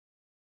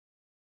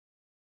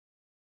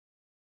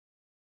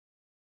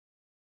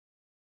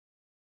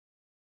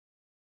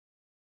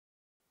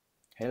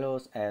Hello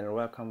and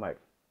welcome back.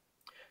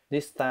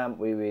 This time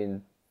we will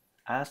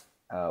ask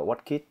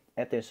Watchkit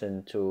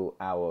Extension to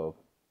our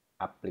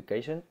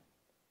application.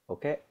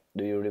 Okay,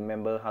 do you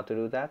remember how to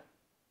do that?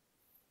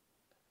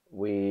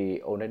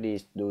 We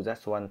already do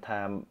that one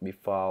time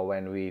before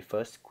when we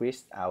first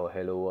create our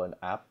Hello World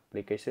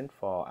application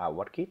for our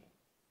Watchkit.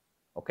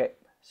 Okay,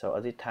 so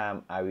at this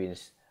time I will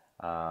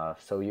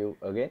show you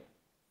again.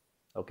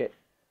 Okay,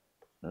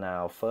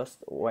 now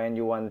first when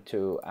you want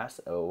to add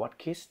a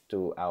Watchkit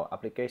to our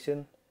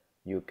application,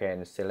 you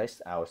can select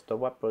our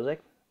Stopwatch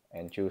project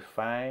and choose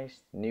File,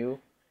 New,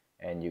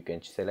 and you can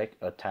select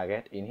a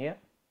target in here,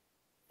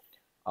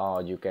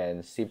 or you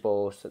can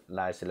simply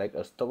select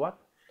a Stopwatch,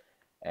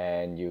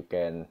 and you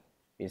can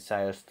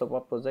inside a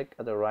Stopwatch project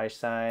at the right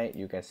side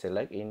you can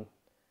select in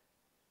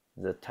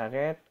the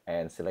target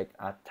and select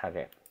Add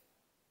Target.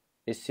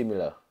 It's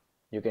similar.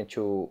 You can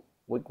choose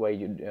which way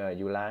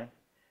you like,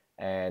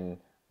 and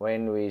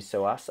when we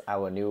show us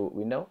our new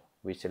window,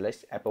 we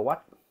select Apple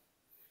Watch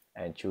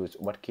and choose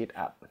Watchkit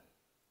app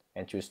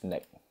and choose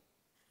Next.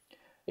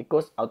 It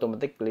goes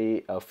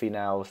automatically fill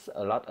out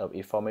a lot of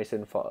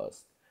information for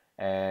us,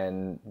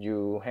 and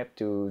you have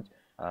to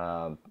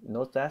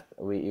note that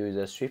we use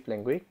a Swift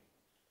language,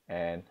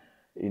 and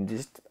in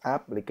this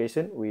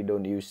application we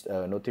don't use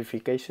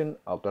notification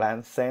or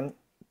glance send.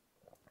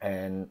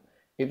 And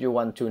if you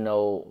want to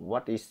know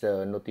what is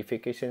the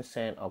notification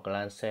send or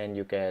glance send,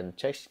 you can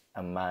check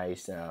my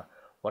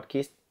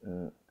Watchkit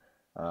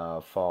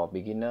for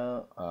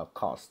beginner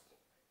course.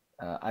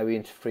 I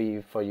will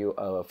free for you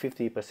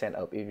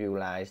 50% off. If you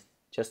like,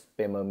 just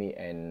payment me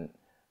and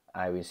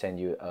I will send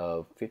you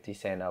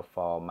 50% off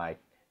for my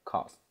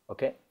course.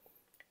 Okay,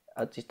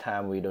 at this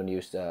time we don't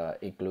use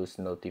include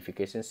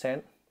notification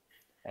send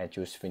and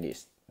choose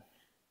finish.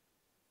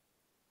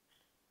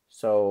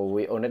 So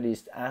we already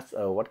add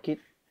a Watchkit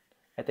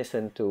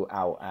Extension to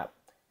our app,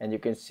 and you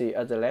can see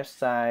at the left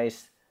side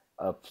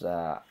of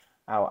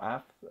our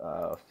app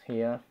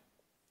here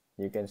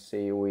you can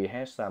see we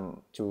have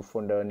some two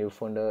folder. New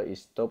folder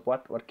is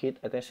Stopwatch Watchkit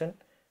Extension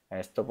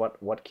and Stopwatch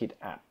Watchkit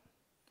app,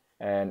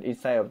 and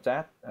inside of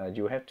that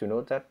you have to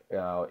note that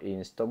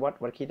in Stopwatch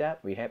Watchkit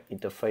app we have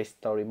interface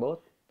storyboard.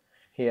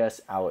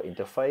 Here's our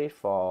interface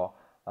for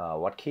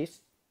Watchkit,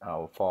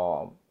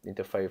 for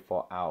interface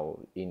for our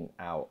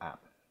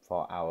app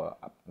for our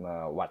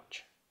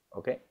watch.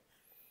 Okay,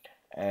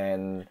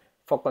 and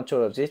for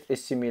control of this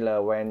is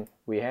similar when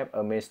we have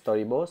a main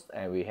storyboard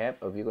and we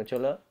have a view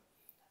controller,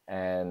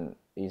 and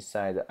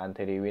inside the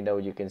entity window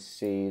you can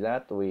see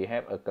that we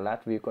have a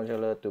class view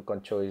controller to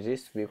control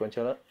this view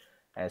controller,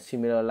 and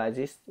similar like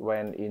this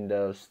when in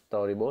the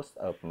storyboard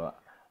of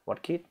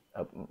Watchkit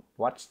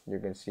watch you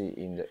can see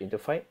in the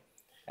interface,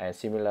 and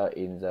similar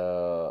in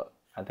the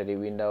entity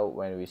window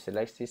when we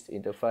select this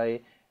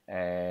interface,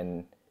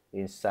 and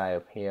inside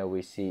of here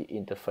we see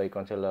interface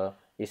controller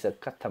is a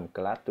custom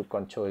class to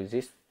control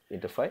this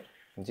interface.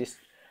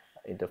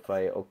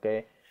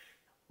 Okay,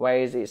 where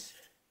is this?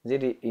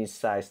 This is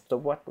inside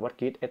Stopwatch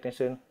Watchkit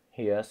Extension.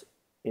 Here's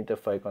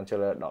interface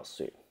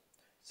controller.swift.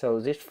 So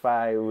this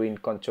file will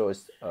control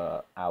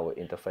our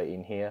interface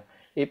in here.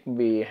 If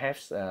we have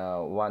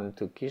want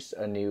to create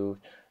a new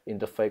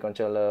interface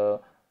controller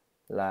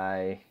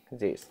like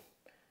this,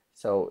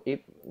 so if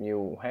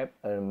you have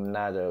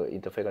another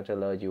interface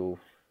controller, you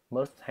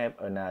must have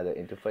another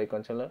interface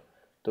controller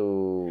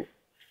to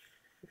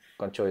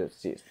control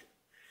this.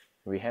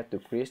 We have to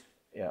create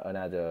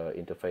another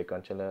interface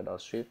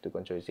controller.swift to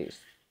control this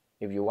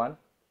if you want.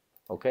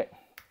 Okay,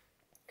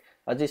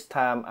 at this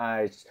time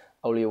I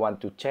only want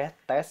to test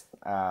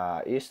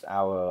is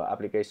our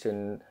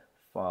application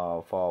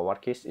for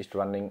Watchkit is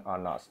running or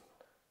not.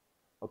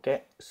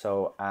 Okay,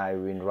 so I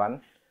will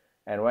run,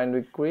 and when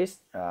we create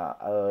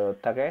a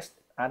target,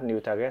 add new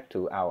target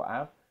to our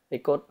app,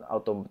 it could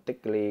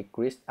automatically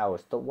create our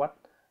Stopwatch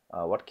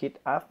Watchkit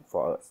app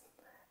for us.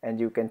 And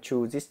you can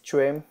choose this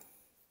stream,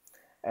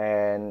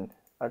 and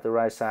at the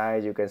right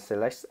side you can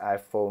select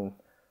iPhone,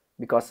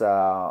 because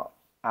our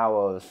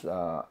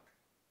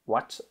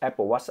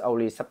Apple Watch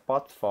only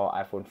support for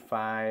iPhone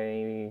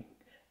 5,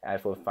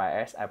 iPhone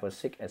 5s, iPhone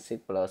 6 and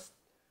 6 Plus,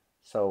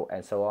 so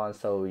and so on.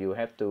 So you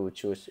have to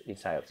choose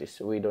inside of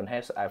this. We don't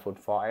have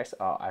iPhone 4s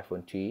or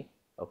iPhone 3.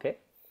 Okay,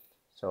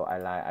 so I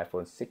like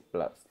iPhone 6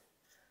 Plus,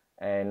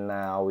 and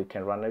now we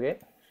can run again.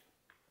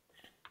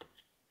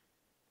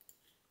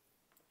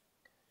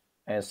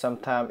 And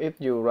sometimes if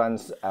you run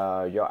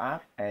your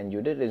app and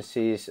you didn't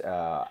see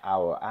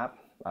our app,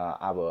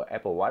 our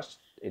Apple Watch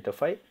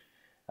interface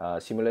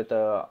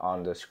simulator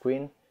on the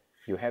screen,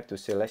 you have to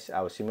select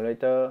our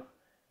simulator,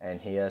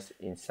 and here's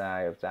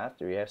inside of that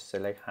we have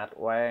select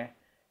hardware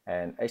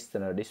and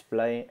external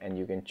display, and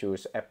you can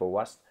choose Apple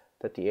Watch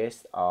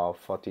 38 or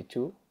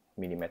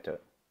 42mm.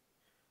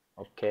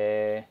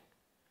 Okay,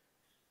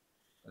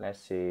 let's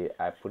see,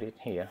 I put it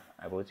here,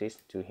 I put this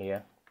to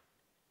here.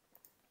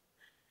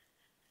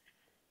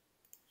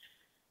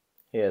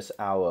 Here's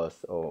our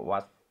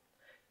watch.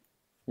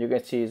 You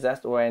can see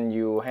that when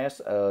you have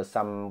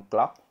some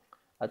clock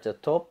at the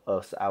top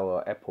of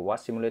our Apple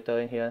Watch simulator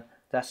in here,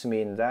 That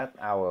means that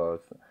our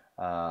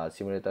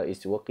simulator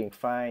is working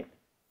fine.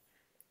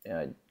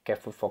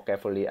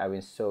 Carefully I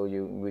will show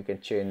you. We can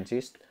change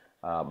this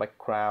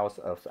background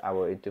of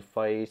our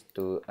interface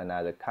to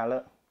another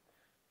color.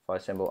 For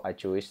example, I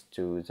choose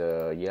to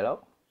the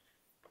yellow.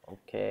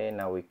 Okay,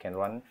 now we can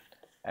run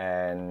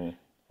and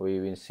we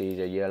will see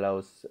the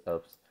yellows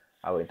of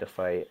our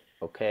interface.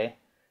 Okay,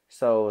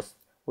 so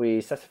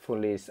we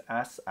successfully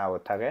add our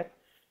target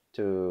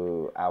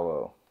to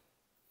our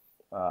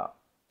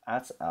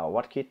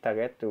WatchKit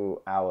target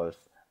to our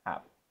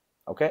app.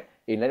 Okay,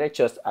 in the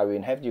lectures I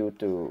will help you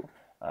to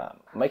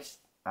make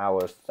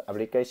our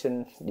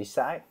application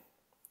design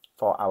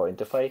for our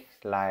interface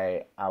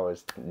like our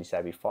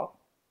design before.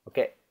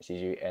 Okay, see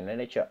you in the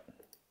lecture.